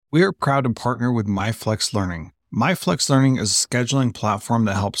We are proud to partner with MyFlex Learning. MyFlex Learning is a scheduling platform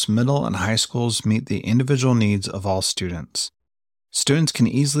that helps middle and high schools meet the individual needs of all students. Students can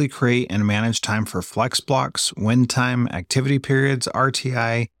easily create and manage time for flex blocks, win time, activity periods,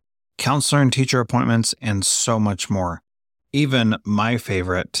 RTI, counselor and teacher appointments, and so much more. Even my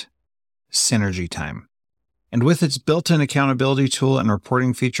favorite, Synergy Time. And with its built-in accountability tool and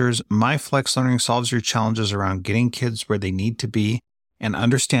reporting features, MyFlex Learning solves your challenges around getting kids where they need to be and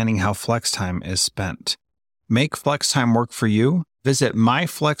understanding how flex time is spent. Make flex time work for you. Visit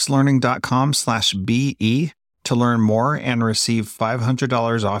myflexlearning.com/BE to learn more and receive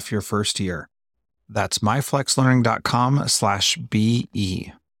 $500 off your first year. That's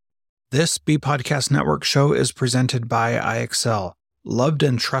myflexlearning.com/BE. This B Podcast Network show is presented by IXL. Loved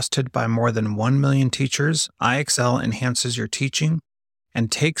and trusted by more than 1 million teachers, IXL enhances your teaching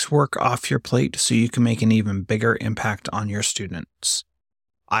and takes work off your plate so you can make an even bigger impact on your students.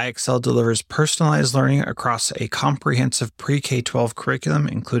 IXL delivers personalized learning across a comprehensive pre-K-12 curriculum,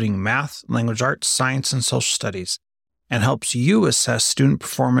 including math, language arts, science, and social studies, and helps you assess student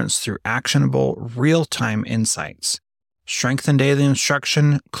performance through actionable, real-time insights. Strengthen daily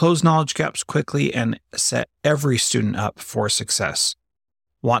instruction, close knowledge gaps quickly, and set every student up for success.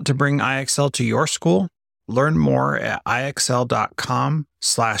 Want to bring IXL to your school? Learn more at ixl.com/BE.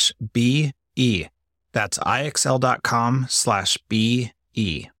 That's ixl.com/BE.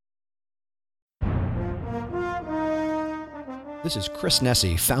 This is Chris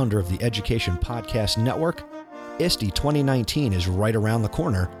Nesi, founder of the Education Podcast Network. ISTE 2019 is right around the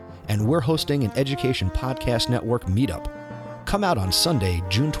corner, and we're hosting an Education Podcast Network meetup. Come out on Sunday,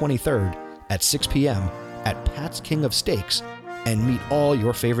 June 23rd at 6 p.m. at Pat's King of Steaks and meet all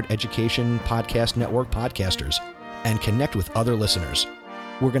your favorite Education Podcast Network podcasters and connect with other listeners.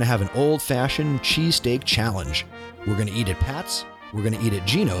 We're going to have an old-fashioned cheesesteak challenge. We're going to eat at Pat's, we're going to eat at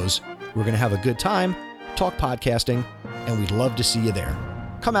Gino's, we're going to have a good time, talk podcasting, and we'd love to see you there.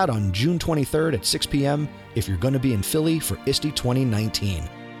 Come out on June 23rd at 6 p.m. if you're going to be in Philly for ISTE 2019.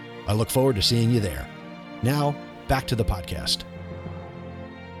 I look forward to seeing you there. Now, back to the podcast.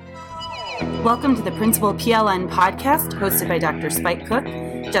 Welcome to the Principal PLN podcast, hosted by Dr. Spike Cook,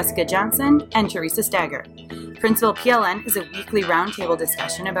 Jessica Johnson, and Teresa Stager. Principal PLN is a weekly roundtable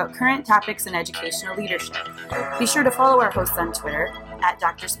discussion about current topics in educational leadership. Be sure to follow our hosts on Twitter at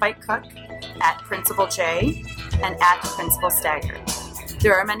Dr. Spike Cook, at Principal J, and at Principal Stager.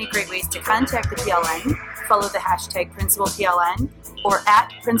 There are many great ways to contact the PLN. Follow the hashtag Principal PLN or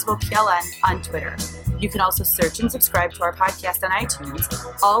at Principal PLN on Twitter. You can also search and subscribe to our podcast on iTunes.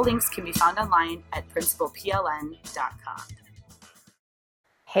 All links can be found online at principalpln.com.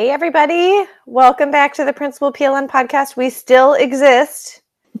 Hey, everybody. Welcome back to the Principal PLN podcast. We still exist.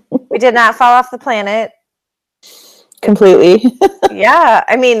 We did not fall off the planet. Completely. Yeah.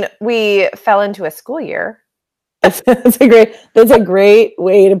 I mean, we fell into a school year. That's a great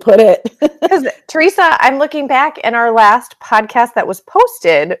way to put it. Because Teresa, I'm looking back and our last podcast that was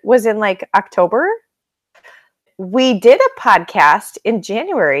posted was in like October. We did a podcast in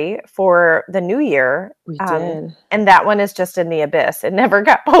January for the new year. We did. And that one is just in the abyss. It never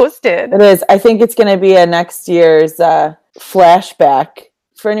got posted. It is. I think it's going to be a next year's flashback.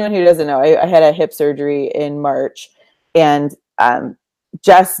 For anyone who doesn't know, I had a hip surgery in March, and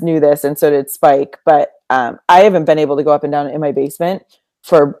Jess knew this, and so did Spike. But I haven't been able to go up and down in my basement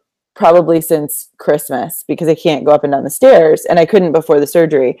for probably since Christmas because I can't go up and down the stairs, and I couldn't before the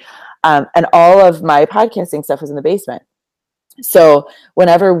surgery. And all of my podcasting stuff was in the basement. So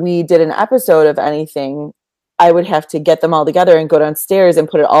whenever we did an episode of anything, I would have to get them all together and go downstairs and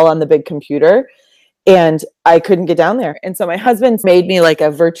put it all on the big computer. And I couldn't get down there. And so my husband made me like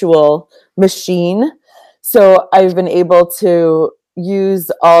a virtual machine. So I've been able to use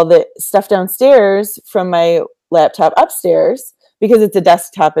all the stuff downstairs from my laptop upstairs because it's a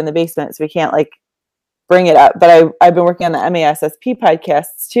desktop in the basement. So we can't like bring it up. But I've been working on the MASSP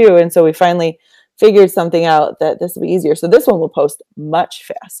podcasts too. And so we finally figured something out that this will be easier. So this one will post much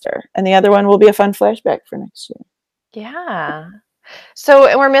faster. And the other one will be a fun flashback for next year. Yeah. So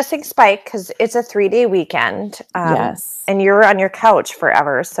and we're missing Spike because it's a 3-day weekend. Yes. And you're on your couch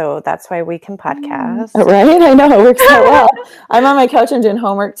forever. So that's why we can podcast. Right? I know. It works out well. I'm on my couch and doing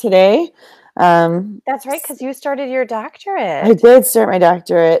homework today. That's right, because you started your doctorate. I did start my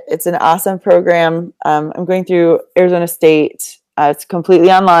doctorate. It's an awesome program. I'm going through Arizona State. It's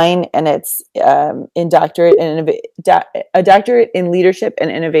completely online, and it's in a doctorate in leadership and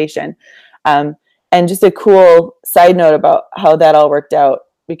innovation. And just a cool side note about how that all worked out,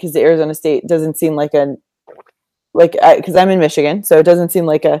 because the Arizona State doesn't seem like because I'm in Michigan, so it doesn't seem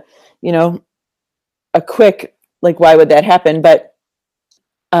like a quick, like, why would that happen? But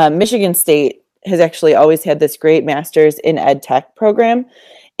Michigan State has actually always had this great master's in ed tech program.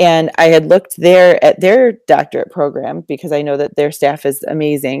 And I had looked there at their doctorate program because I know that their staff is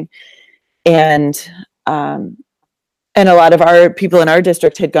amazing. And a lot of our people in our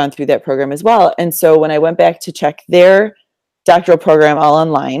district had gone through that program as well. And so when I went back to check their doctoral program all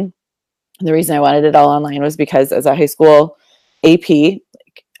online, the reason I wanted it all online was because as a high school AP,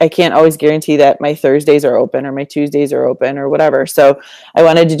 I can't always guarantee that my Thursdays are open or my Tuesdays are open or whatever. So I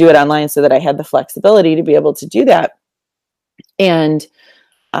wanted to do it online so that I had the flexibility to be able to do that. And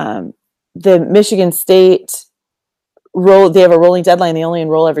the Michigan State they have a rolling deadline. They only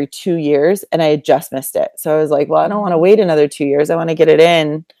enroll every 2 years, and I had just missed it. So I was like, well, I don't want to wait another 2 years. I want to get it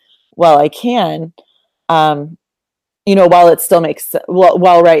in while I can. While it still makes,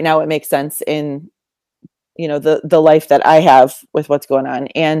 while right now it makes sense in, the life that I have with what's going on.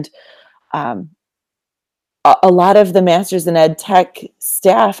 And a lot of the Masters in Ed Tech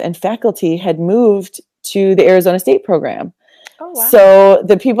staff and faculty had moved to the Arizona State program. Oh, wow. So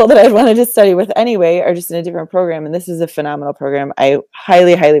the people that I wanted to study with anyway are just in a different program. And this is a phenomenal program. I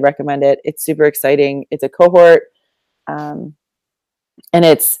highly, highly recommend it. It's super exciting. It's a cohort. And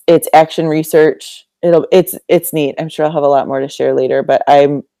it's action research. It's neat. I'm sure I'll have a lot more to share later, but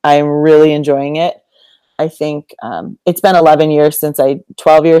I'm really enjoying it. I think it's been 12 years since I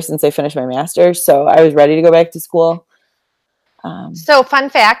finished my master's. So I was ready to go back to school. So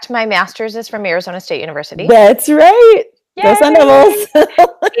fun fact, my master's is from Arizona State University. That's right. Go Sun Devils.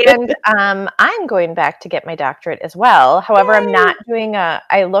 And I'm going back to get my doctorate as well. However, I'm not doing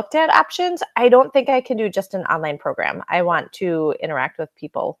I looked at options. I don't think I can do just an online program. I want to interact with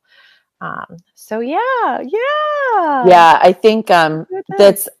people. So yeah. I think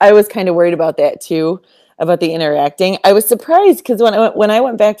I was kind of worried about that too, about the interacting. I was surprised because when I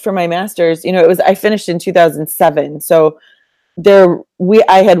went back for my master's, I finished in 2007. So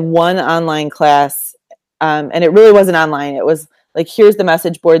I had one online class, and it really wasn't online. It was like, here's the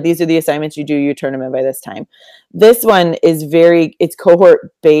message board. These are the assignments you do. You turn them in by this time. This one is it's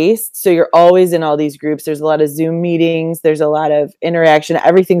cohort based. So you're always in all these groups. There's a lot of Zoom meetings. There's a lot of interaction.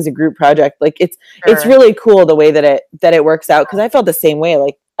 Everything's a group project. Like it's really cool the way that it works out. Cause I felt the same way.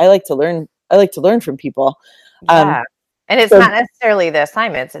 Like I like to learn from people. Yeah. And it's not necessarily the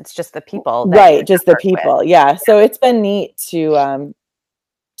assignments. It's just the people. Right. Just the people. With. Yeah. So it's been neat to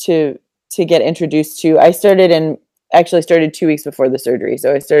get introduced to. I started 2 weeks before the surgery.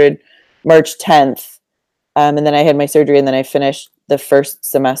 So I started March 10th. And then I had my surgery, and then I finished the first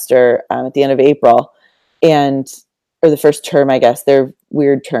semester at the end of April, or the first term, I guess. They're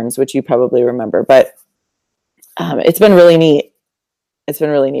weird terms, which you probably remember, but it's been really neat.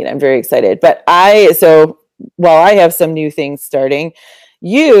 I'm very excited. But while I have some new things starting,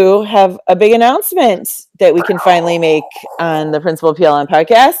 you have a big announcement that we can finally make on the Principal PLN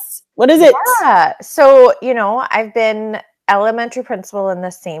podcast. What is it? Yeah. So, I've been elementary principal in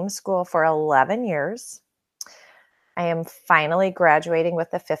the same school for 11 years. I am finally graduating with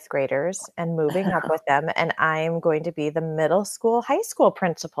the 5th graders and moving up with them. And I am going to be the middle school, high school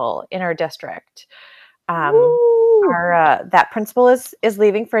principal in our district. That principal is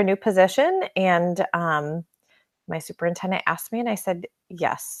leaving for a new position. And my superintendent asked me, and I said,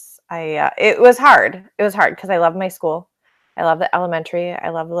 yes. It was hard. It was hard because I love my school. I love the elementary. I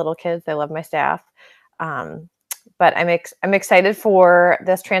love the little kids. I love my staff. But I'm excited for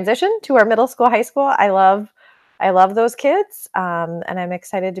this transition to our middle school, high school. I love those kids. And I'm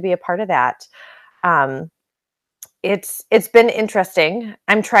excited to be a part of that. It's been interesting.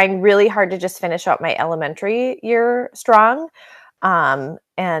 I'm trying really hard to just finish out my elementary year strong. However,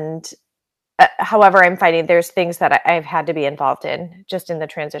 I'm finding there's things that I've had to be involved in just in the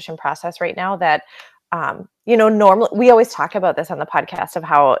transition process right now that, normally we always talk about this on the podcast of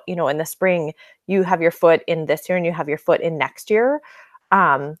how, in the spring you have your foot in this year and you have your foot in next year.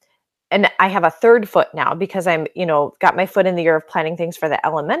 And I have a third foot now because I'm, got my foot in the year of planning things for the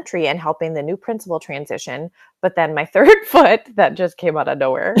elementary and helping the new principal transition. But then my third foot that just came out of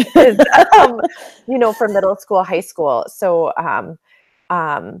nowhere is, for middle school, high school. So,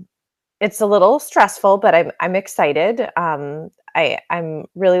 it's a little stressful, but I'm excited. I'm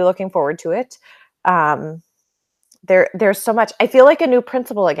really looking forward to it. There's so much. I feel like a new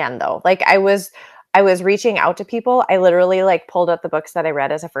principal again, though. Like I was reaching out to people. I literally pulled out the books that I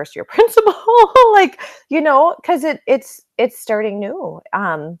read as a first year principal, because it's starting new.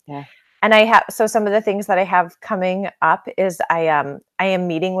 Yeah. And so some of the things that I have coming up is I'm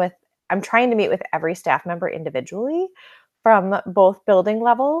trying to meet with every staff member individually from both building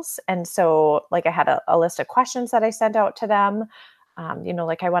levels. And so I had a list of questions that I sent out to them.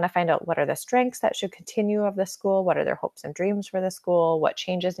 Like I want to find out what are the strengths that should continue of the school, what are their hopes and dreams for the school, what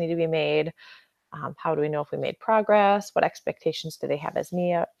changes need to be made, how do we know if we made progress, what expectations do they have as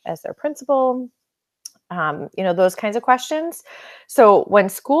me as their principal, those kinds of questions. So when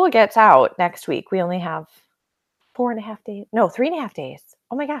school gets out next week, we only have 3.5 days.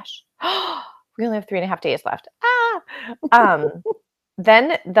 Oh my gosh. We only have 3.5 days left.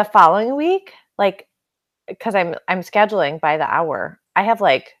 Then the following week, like, because I'm scheduling by the hour, I have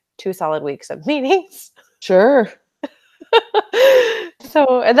like 2 solid weeks of meetings. Sure.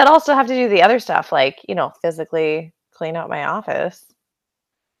 So, and then I'll still have to do the other stuff, like, physically clean out my office,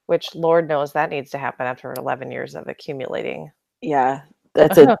 which Lord knows that needs to happen after 11 years of accumulating. Yeah,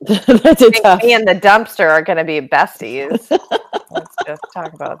 that's a tough. Me and the dumpster are going to be besties. Let's just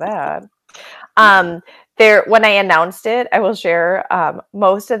talk about that. When I announced it, I will share,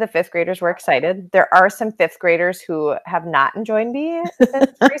 most of the 5th graders were excited. There are some 5th graders who have not joined me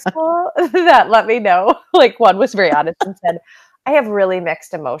since preschool that let me know. Like, one was very honest and said, I have really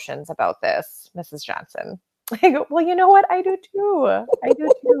mixed emotions about this, Mrs. Johnson. I go, well, you know what? I do too.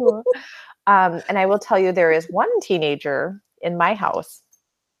 And I will tell you, there is one teenager in my house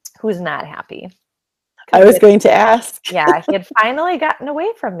who's not happy. I was going to ask. Yeah, he had finally gotten away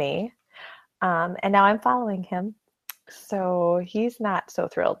from me. And now I'm following him. So he's not so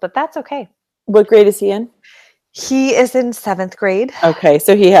thrilled, but that's okay. What grade is he in? He is in 7th grade. Okay.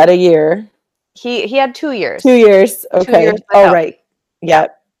 So he had a year. He had 2 years. 2 years. Okay. 2 years Right.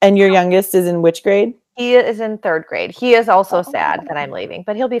 Yep. And your youngest is in which grade? He is in 3rd grade. He is also sad that I'm leaving,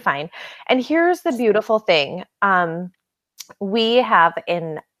 but he'll be fine. And here's the beautiful thing. We have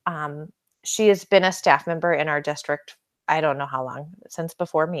she has been a staff member in our district. I don't know how long, since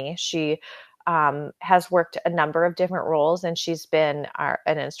before me. She has worked a number of different roles, and she's been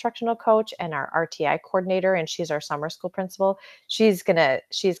an instructional coach and our RTI coordinator, and she's our summer school principal. She's gonna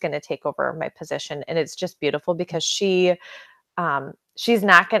take over my position, and it's just beautiful because she's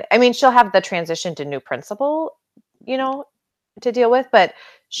not gonna. I mean, she'll have the transition to new principal, to deal with, but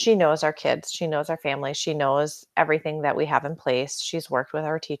she knows our kids, she knows our family, she knows everything that we have in place. She's worked with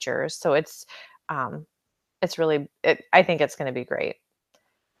our teachers, so it's really. I think it's going to be great.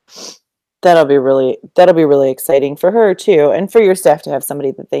 That'll be really exciting for her too, and for your staff to have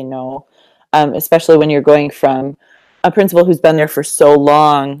somebody that they know, especially when you're going from a principal who's been there for so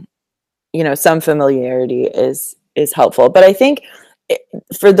long. Some familiarity is helpful. But I think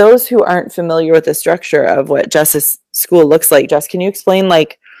for those who aren't familiar with the structure of what Jess's school looks like, Jess, can you explain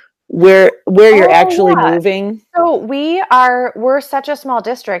like where you're actually moving? So we're such a small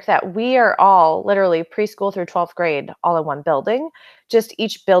district that we are all literally preschool through 12th grade all in one building. Just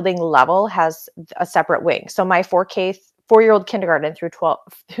each building level has a separate wing. So my 4-year-old kindergarten through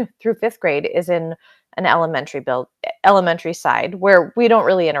 5th grade is in an elementary side where we don't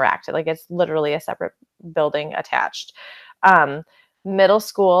really interact. Like, it's literally a separate building attached. Middle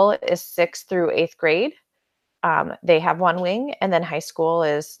school is 6th through 8th grade. They have one wing, and then high school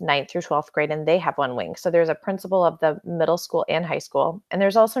is 9th through 12th grade, and they have one wing. So there's a principal of the middle school and high school, and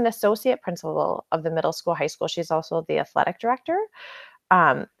there's also an associate principal of the middle school, high school. She's also the athletic director.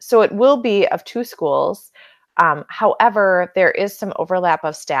 So it will be of 2 schools. However, there is some overlap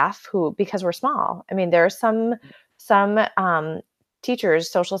of staff because we're small. I mean, there are some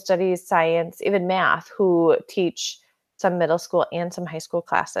teachers, social studies, science, even math, who teach some middle school and some high school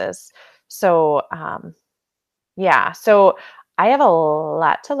classes. So, yeah, so I have a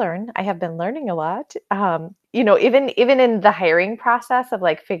lot to learn. I have been learning a lot. Even in the hiring process of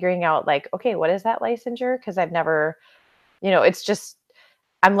like figuring out like, okay, what is that licensure? Because I've never, it's just,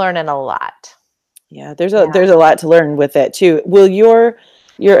 I'm learning a lot. Yeah, there's a lot to learn with that too. Will your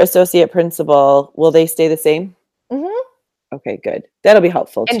associate principal, will they stay the same? Mm-hmm. Okay, good. That'll be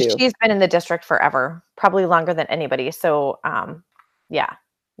helpful too. And she's been in the district forever, probably longer than anybody. So, yeah.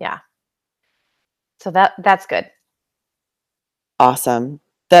 So that's good. Awesome.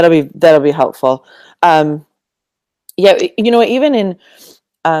 That'll be helpful. Yeah, even in,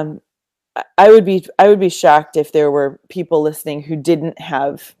 I would be shocked if there were people listening who didn't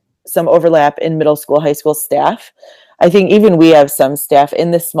have some overlap in middle school, high school staff. I think even we have some staff in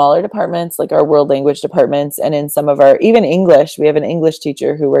the smaller departments, like our world language departments, and in some of our, even English, we have an English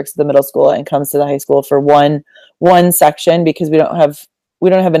teacher who works at the middle school and comes to the high school for one section, because we don't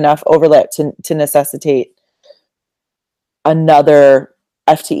have enough overlap to necessitate another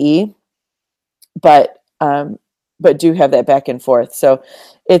FTE, but do have that back and forth. So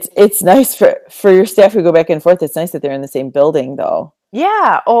it's nice for your staff who go back and forth. It's nice that they're in the same building though.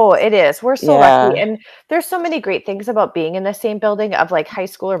 Yeah. Oh, it is. We're so Yeah. lucky. And there's so many great things about being in the same building, of like high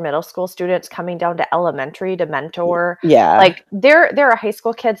school or middle school students coming down to elementary to mentor. Yeah. Like there are high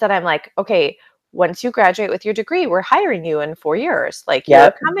school kids that I'm like, okay, once you graduate with your degree, we're hiring you in 4 years. Like you're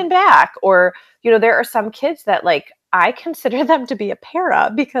Yep. coming back. Or, there are some kids that like I consider them to be a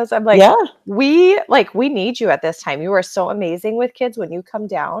para, because I'm like, Yeah. we need you at this time. You are so amazing with kids when you come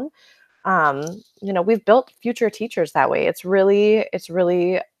down. We've built future teachers that way. It's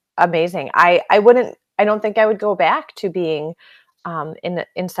really amazing. I don't think I would go back to being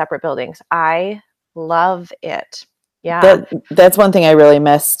in separate buildings. I love it. Yeah. That's one thing I really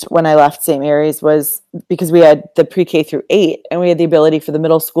missed when I left St. Mary's, was because we had the pre-K through 8, and we had the ability for the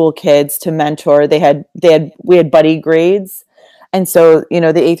middle school kids to mentor. We had buddy grades. And so, the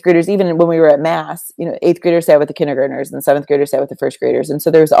 8th graders, even when we were at Mass, 8th graders sat with the kindergartners and 7th graders sat with the 1st graders. And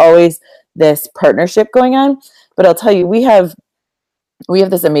so there's always this partnership going on. But I'll tell you, we have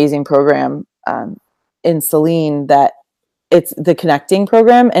this amazing program in Saline, that it's the connecting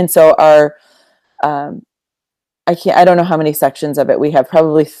program. And so our, I don't know how many sections of it we have,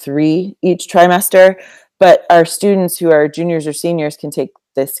 probably 3 each trimester, but our students who are juniors or seniors can take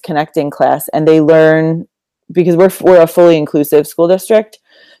this connecting class, and they learn, because we're a fully inclusive school district,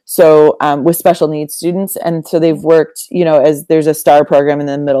 so with special needs students. And so they've worked, as there's a STAR program in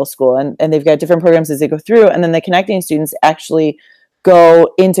the middle school, and they've got different programs as they go through. And then the connecting students actually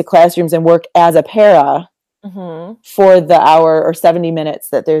go into classrooms and work as a para for the hour or 70 minutes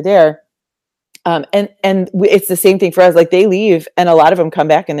that they're there. And it's the same thing for us. Like they leave, and a lot of them come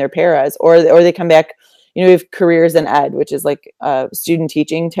back in their paras, or they come back. We have careers in ed, which is like a student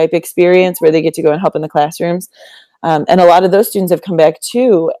teaching type experience where they get to go and help in the classrooms. And a lot of those students have come back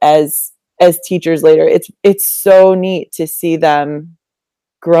too as teachers later. It's so neat to see them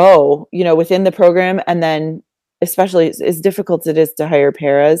grow, within the program. And then especially as difficult as it is to hire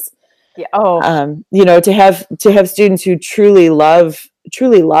paras. Yeah. Oh, to have students who truly love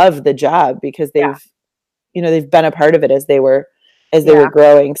the job, because they've been a part of it as they were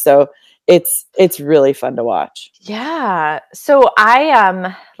growing. So it's really fun to watch. Yeah. So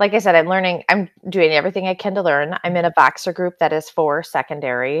I like I said, I'm doing everything I can to learn. I'm in a Voxer group that is for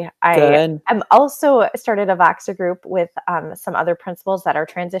secondary. I'm also started a Voxer group with some other principals that are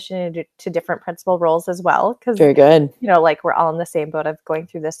transitioning to different principal roles as well. Because very good. Like we're all in the same boat of going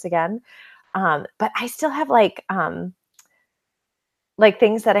through this again. But I still have like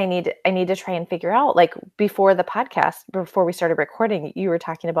things that I need to try and figure out. Like before the podcast, before we started recording, you were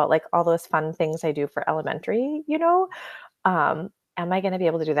talking about like all those fun things I do for elementary, am I going to be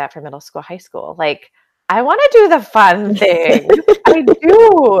able to do that for middle school, high school? Like I want to do the fun things. I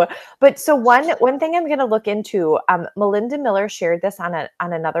do. But so one thing I'm going to look into, Melinda Miller shared this on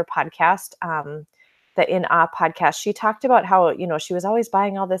another podcast, that in a podcast, she talked about how, she was always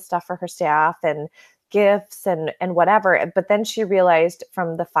buying all this stuff for her staff and gifts and whatever. But then she realized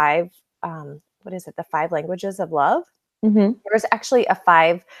from the 5 languages of love, there was actually a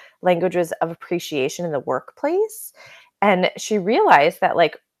 5 languages of appreciation in the workplace. And she realized that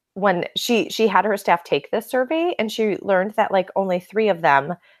like when she had her staff take this survey, and she learned that like only 3 of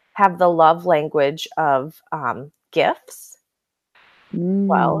them have the love language of gifts.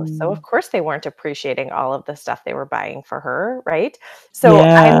 Well, so of course they weren't appreciating all of the stuff they were buying for her, right? So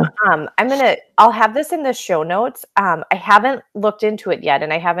yeah. I'll have this in the show notes. I haven't looked into it yet,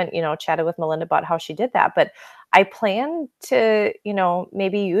 and I haven't, chatted with Melinda about how she did that, but I plan to,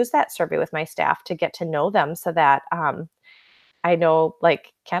 maybe use that survey with my staff to get to know them, so that I know,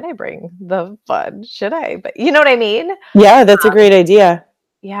 like, can I bring the fun? Should I? But you know what I mean? Yeah, that's a great idea.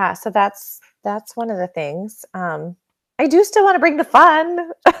 Yeah, so that's one of the things. I do still want to bring the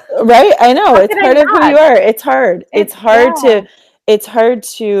fun. Right? I know. It's part of who you are. It's hard. It's hard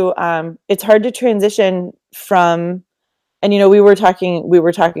to transition from, and we were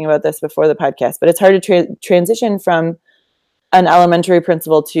talking about this before the podcast, but it's hard to transition from an elementary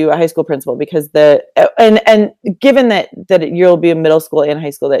principal to a high school principal, because and given that you'll be a middle school and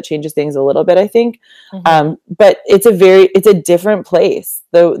high school, that changes things a little bit, I think. But it's a different place.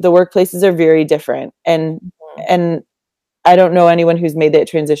 The workplaces are very different, and I don't know anyone who's made that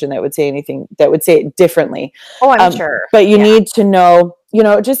transition that would say it differently. Oh, I'm sure. But you need to know,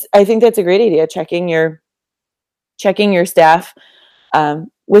 I think that's a great idea. Checking your staff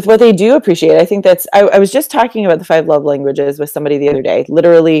with what they do appreciate. I think I was just talking about the 5 love languages with somebody the other day,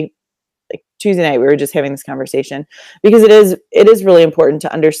 literally like Tuesday night. We were just having this conversation, because it is really important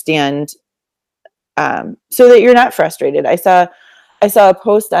to understand, so that you're not frustrated. I saw a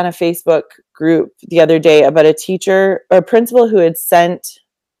post on a Facebook group the other day about a teacher or a principal who had sent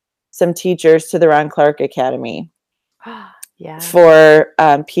some teachers to the Ron Clark Academy. for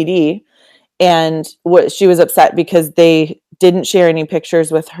PD. And what she was upset because they didn't share any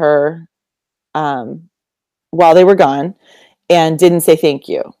pictures with her while they were gone and didn't say thank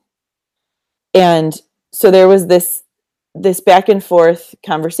you. And so there was this back and forth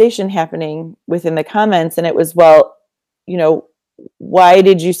conversation happening within the comments. And it was, well, you know, why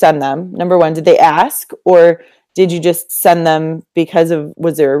did you send them? Number one, did they ask, or did you just send them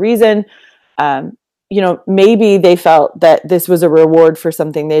was there a reason? You know, maybe they felt that this was a reward for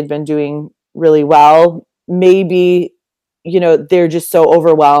something they'd been doing really well. Maybe, you know, they're just so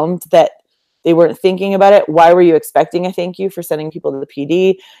overwhelmed that they weren't thinking about it. Why were you expecting a thank you for sending people to the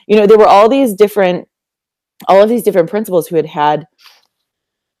PD? You know, there were all of these different principals who had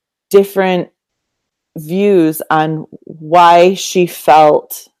different views on why she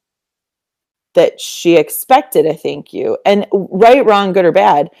felt that she expected a thank you. And right, wrong, good or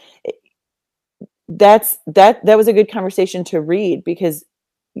bad, that was a good conversation to read, because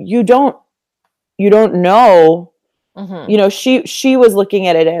you don't know. You know, she was looking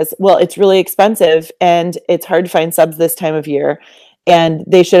at it as, well, it's really expensive and it's hard to find subs this time of year and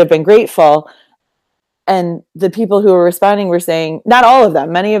they should have been grateful. And the people who were responding were saying, not all of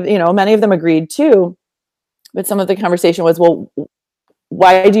them, many of them agreed too. But some of the conversation was, well,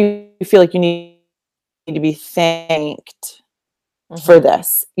 why do you feel like you need to be thanked for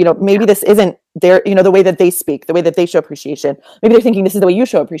this? You know, maybe this isn't their, you know, the way that they speak, the way that they show appreciation. Maybe they're thinking this is the way you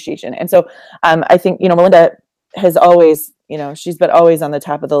show appreciation. And so I think, you know, Melinda has always, you know, she's been always on the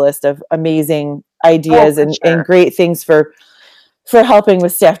top of the list of amazing ideas and great things for helping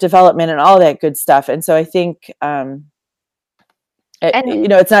with staff development and all that good stuff. And so I think, you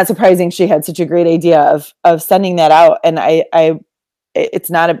know, it's not surprising she had such a great idea of sending that out. And it's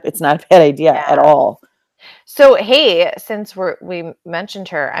not a bad idea at all. So, hey, since we mentioned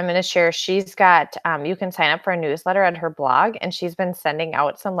her, I'm going to share, she's got, you can sign up for a newsletter on her blog, and she's been sending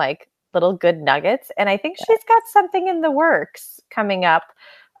out some like little good nuggets. And I think she's got something in the works coming up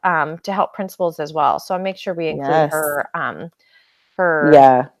to help principals as well. So I'll make sure we include her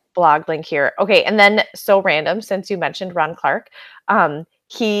blog link here. Okay. And then, so random, since you mentioned Ron Clark,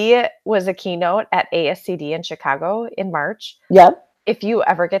 he was a keynote at ASCD in Chicago in March. Yep. If you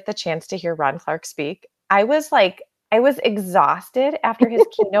ever get the chance to hear Ron Clark speak, I was exhausted after his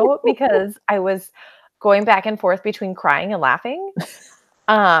keynote because I was going back and forth between crying and laughing.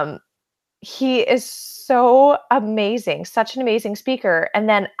 He is so amazing, such an amazing speaker. And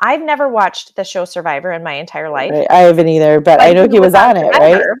then I've never watched the show Survivor in my entire life. Right. I haven't either, but I know he was on it,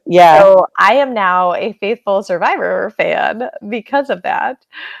 right? Yeah. So I am now a faithful Survivor fan because of that.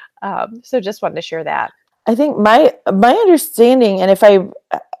 So just wanted to share that. I think my understanding, and if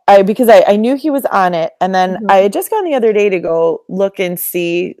because I knew he was on it, and then I had just gone the other day to go look and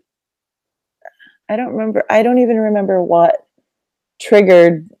see. I don't even remember what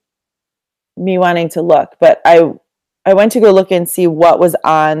triggered me wanting to look, but I went to go look and see what was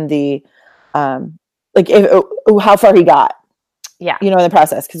on the how far he got. Yeah. You know, in the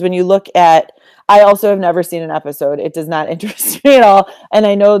process. Because when you look at, I also have never seen an episode. It does not interest me at all. And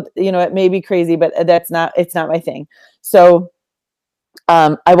I know, you know, it may be crazy, but it's not my thing. So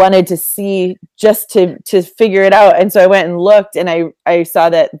I wanted to see just to figure it out. And so I went and looked, and I saw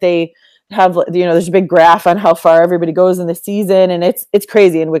that they have, you know, there's a big graph on how far everybody goes in the season, and it's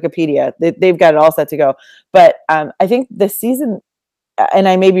crazy in Wikipedia. They've got it all set to go. But I think this season, and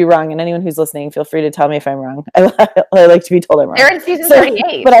I may be wrong, and anyone who's listening, feel free to tell me if I'm wrong. I like to be told I'm wrong. They're in season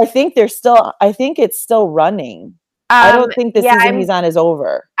 38. But I think it's still running. I don't think the season he's on is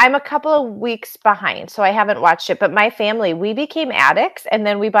over. I'm a couple of weeks behind, so I haven't watched it. But my family, we became addicts, and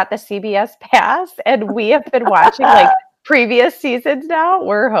then we bought the CBS Pass, and we have been watching like previous seasons now.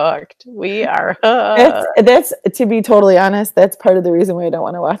 We're hooked. We are hooked. That's, to be totally honest, that's part of the reason why I don't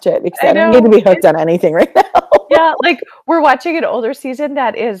want to watch it, because I don't need to be hooked on anything right now. Yeah, like we're watching an older season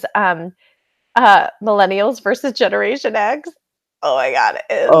that is Millennials versus Generation X. Oh my God.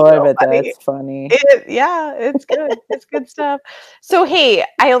 I bet that's funny. It's good. It's good stuff. So, hey,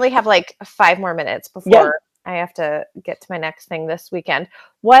 I only have like 5 more minutes before I have to get to my next thing this weekend.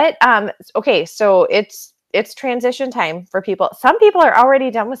 Okay, so it's transition time for people. Some people are already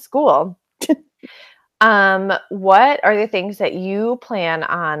done with school. What are the things that you plan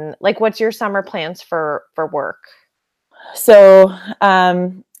on? Like, what's your summer plans for work? So,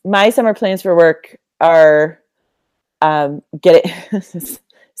 my summer plans for work are,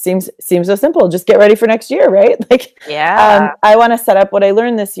 seems so simple. Just get ready for next year, right? Like, I want to set up what I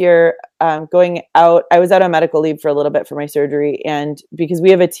learned this year, going out. I was out on medical leave for a little bit for my surgery. And because we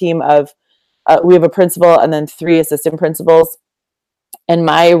have a team of, we have a principal and then 3 assistant principals. And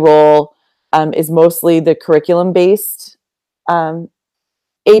my role, is mostly the curriculum based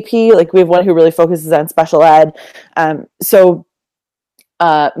AP, like we have one who really focuses on special ed.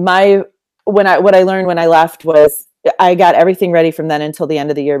 What I learned when I left was I got everything ready from then until the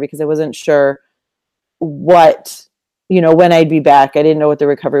end of the year because I wasn't sure when I'd be back. I didn't know what the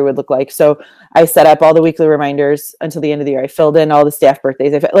recovery would look like. So I set up all the weekly reminders until the end of the year. I filled in all the staff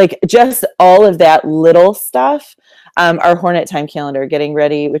birthdays. Like just all of that little stuff. Our Hornet Time calendar, getting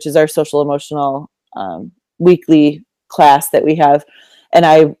ready, which is our social emotional weekly class that we have. And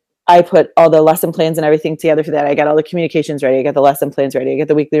I put all the lesson plans and everything together for that. I got all the communications ready. I got the lesson plans ready. I got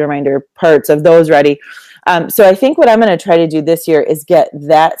the weekly reminder parts of those ready. So I think what I'm going to try to do this year is get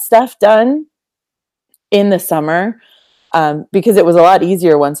that stuff done in the summer, because it was a lot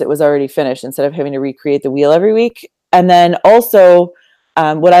easier once it was already finished instead of having to recreate the wheel every week. And then also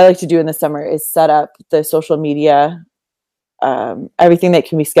what I like to do in the summer is set up the social media, everything that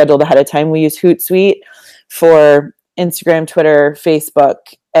can be scheduled ahead of time. We use Hootsuite for Instagram, Twitter, Facebook.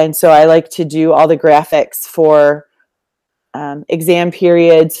 And so I like to do all the graphics for exam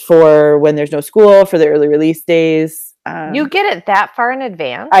periods, for when there's no school, for the early release days. You get it that far in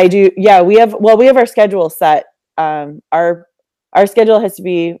advance? I do. Yeah, we have our schedule set. Our schedule has to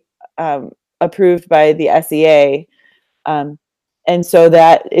be approved by the SEA. And so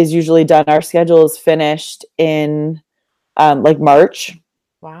that is usually done. Our schedule is finished in like March.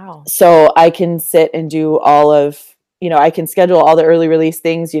 Wow. So I can sit and do all of, I can schedule all the early release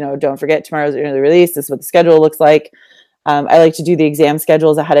things. Don't forget tomorrow's early release. This is what the schedule looks like. I like to do the exam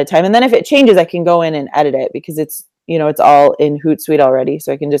schedules ahead of time. And then if it changes, I can go in and edit it because it's all in Hootsuite already.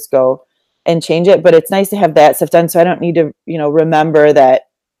 So I can just go and change it. But it's nice to have that stuff done. So I don't need to, remember that.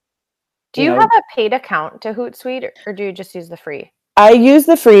 Do you have a paid account to Hootsuite or do you just use the free? I use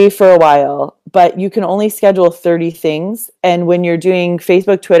the free for a while, but you can only schedule 30 things. And when you're doing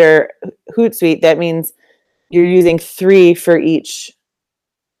Facebook, Twitter, Hootsuite, that means you're using 3 for each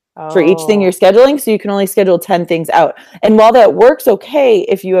thing you're scheduling. So you can only schedule 10 things out. And while that works okay,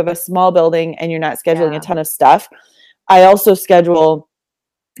 if you have a small building and you're not scheduling a ton of stuff, I also schedule,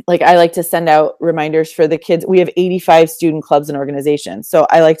 I like to send out reminders for the kids. We have 85 student clubs and organizations. So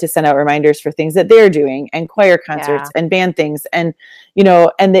I like to send out reminders for things that they're doing and choir concerts and band things. And,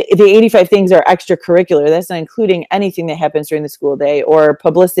 and the 85 things are extracurricular. That's not including anything that happens during the school day or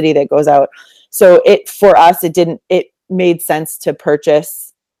publicity that goes out. So for us, it made sense to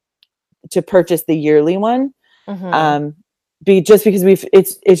purchase the yearly one. Just because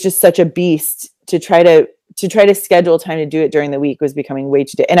it's just such a beast to try to schedule time to do it during the week was becoming way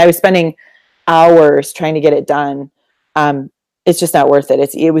too and I was spending hours trying to get it done. It's just not worth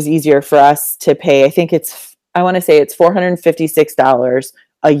it. It was easier for us to pay. I want to say it's $456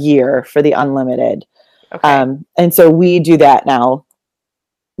 a year for the unlimited. Okay. And so we do that now.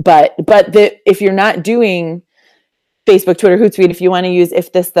 But if you're not doing Facebook, Twitter, Hootsuite, if you want to use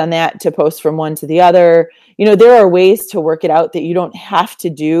if this, then that to post from one to the other, there are ways to work it out that you don't have to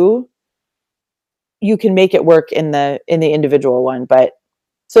do. You can make it work in the individual one. But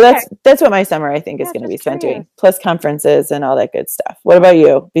so that's what my summer I think is going to be spent doing, plus conferences and all that good stuff. What about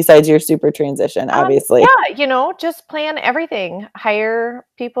you? Besides your super transition, obviously. Just plan everything. Hire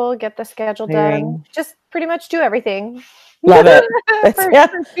people, get the schedule done. Just pretty much do everything. Love it. That's it, right?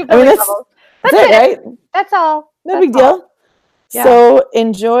 That's all. No big deal. Yeah. So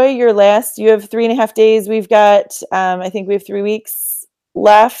enjoy your you have 3.5 days. We've got, I think we have 3 weeks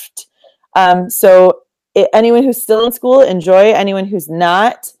left. So anyone who's still in school, enjoy. Anyone who's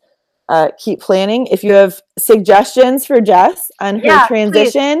not, keep planning. If you have suggestions for Jess on her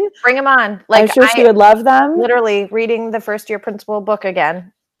transition, please, bring them on. I'm sure she would love them. Literally reading the first year principal book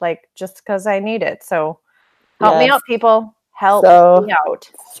again, just because I need it. So help me out, people. Help me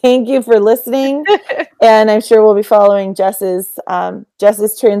out. Thank you for listening. And I'm sure we'll be following Jess's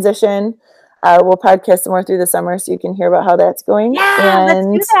transition. We'll podcast some more through the summer so you can hear about how that's going. Yeah, let's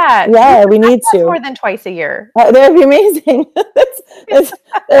do that. Yeah, we need to. More than twice a year. That'd be amazing. That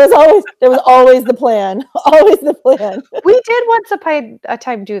was always the plan. Always the plan. We did once a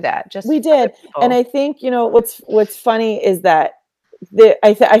time do that. We did. And I think, what's funny is that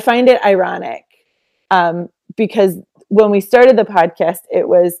I find it ironic because when we started the podcast, it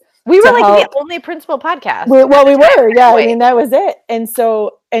was we were the only principal podcast. We were, yeah. I mean, that was it. And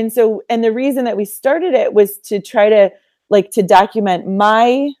the reason that we started it was to try to to document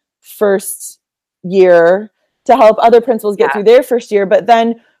my first year, to help other principals get through their first year. But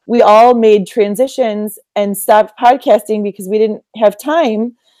then we all made transitions and stopped podcasting because we didn't have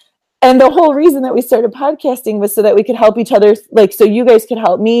time. And the whole reason that we started podcasting was so that we could help each other, so you guys could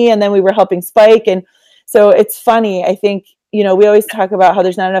help me, and then we were helping Spike. And so it's funny. I think we always talk about how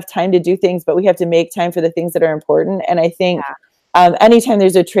there's not enough time to do things, but we have to make time for the things that are important. And I think anytime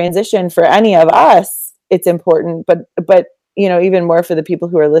there's a transition for any of us, it's important, but even more for the people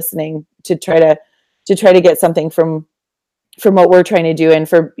who are listening to try to get something from what we're trying to do. And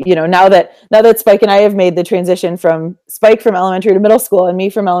for, now that Spike and I have made the transition from Spike from elementary to middle school and me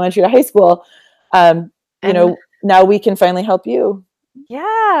from elementary to high school, now we can finally help you.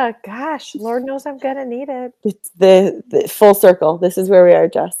 Yeah, gosh, Lord knows I'm gonna need it. It's the full circle. This is where we are,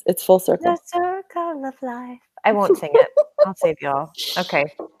 Jess. It's full circle. The circle of life. I won't sing it. I'll save y'all.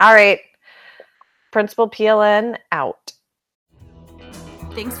 Okay. All right. Principal PLN out.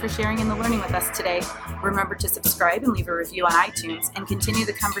 Thanks for sharing in the learning with us today. Remember to subscribe and leave a review on iTunes, and continue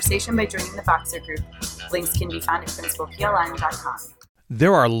the conversation by joining the Voxer group. Links can be found at principalpln.com.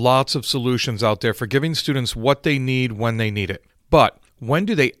 There are lots of solutions out there for giving students what they need when they need it. But when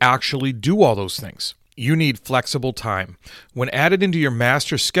do they actually do all those things? You need flexible time. When added into your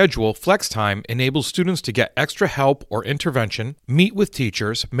master schedule, Flex Time enables students to get extra help or intervention, meet with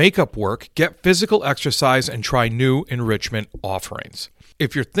teachers, make up work, get physical exercise, and try new enrichment offerings.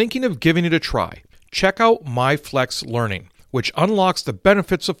 If you're thinking of giving it a try, check out MyFlex Learning, which unlocks the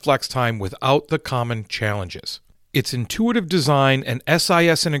benefits of Flex Time without the common challenges. Its intuitive design and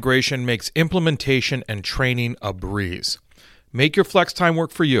SIS integration makes implementation and training a breeze. Make your Flex Time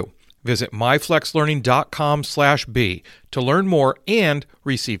work for you. Visit myflexlearning.com/B to learn more and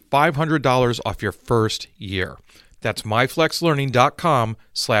receive $500 off your first year. That's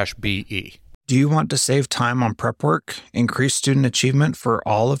myflexlearning.com/BE. Do you want to save time on prep work, increase student achievement for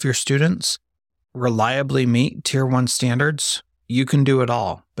all of your students, reliably meet Tier 1 standards? You can do it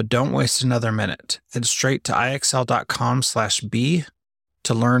all, but don't waste another minute. Head straight to ixl.com/B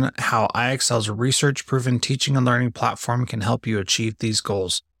to learn how IXL's research-proven teaching and learning platform can help you achieve these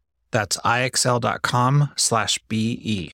goals. That's ixl.com/BE.